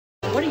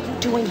what are you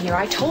doing here?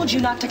 I told you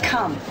not to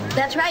come.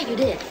 That's right, you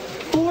did.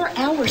 4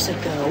 hours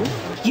ago,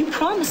 you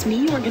promised me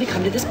you weren't going to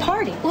come to this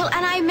party. Well,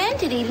 and I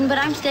meant it, Eden, but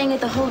I'm staying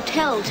at the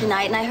hotel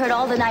tonight, and I heard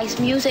all the nice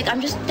music. I'm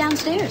just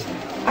downstairs.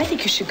 I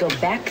think you should go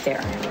back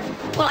there.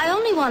 Well, I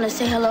only want to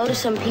say hello to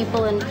some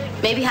people and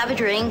maybe have a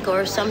drink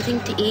or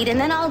something to eat, and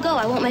then I'll go.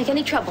 I won't make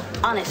any trouble,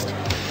 honest.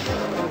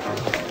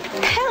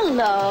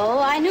 Hello,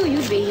 I knew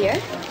you'd be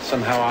here.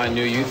 Somehow I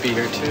knew you'd be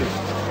here, too.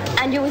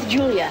 And you're with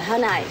Julia. How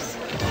nice.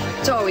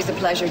 It's always a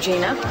pleasure,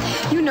 Gina.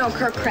 You know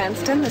Kirk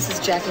Cranston. This is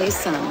Jet Li's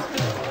son.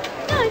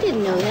 No, I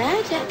didn't know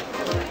that.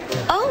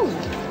 Oh,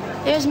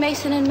 there's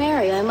Mason and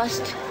Mary. I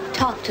must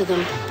talk to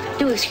them.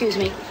 Do excuse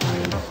me.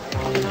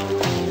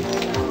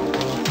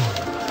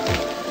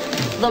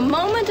 The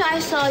moment I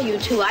saw you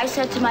two, I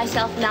said to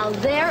myself, now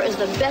there is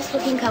the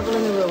best-looking couple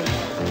in the room.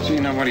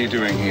 Gina, what are you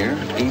doing here?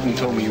 Eden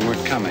told me you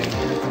weren't coming.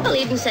 Well,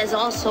 Eden says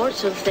all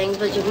sorts of things,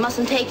 but you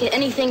mustn't take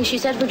anything she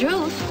said for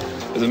truth.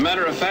 As a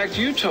matter of fact,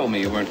 you told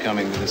me you weren't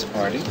coming to this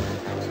party.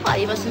 Well,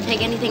 you mustn't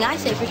take anything I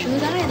say for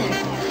truth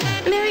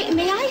either. Mary,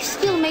 may I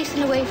steal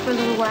Mason away for a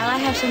little while? I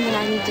have something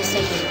I need to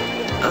say to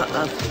you.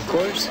 Of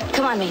course.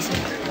 Come on, Mason.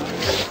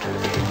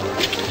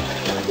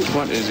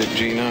 What is it,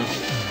 Gina?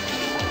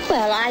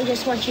 Well, I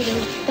just want you to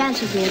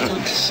dance with me or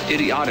something. It's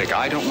idiotic.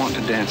 I don't want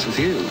to dance with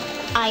you.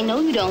 I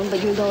know you don't,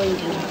 but you're going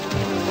to.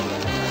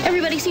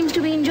 Everybody seems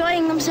to be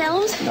enjoying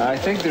themselves. I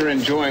think they're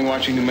enjoying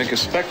watching you make a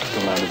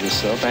spectacle out of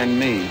yourself and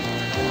me.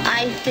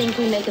 I think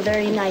we make a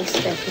very nice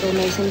spectacle,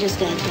 Mason. Just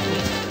dance with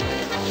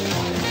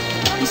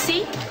me. You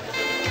see?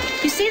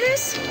 You see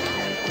this?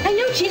 I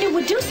knew Gina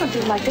would do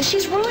something like this.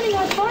 She's ruining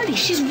our party.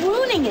 She's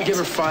ruining it. Give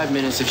her 5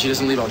 minutes. If she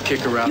doesn't leave, I'll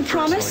kick her out. You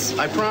promise?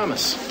 I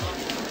promise.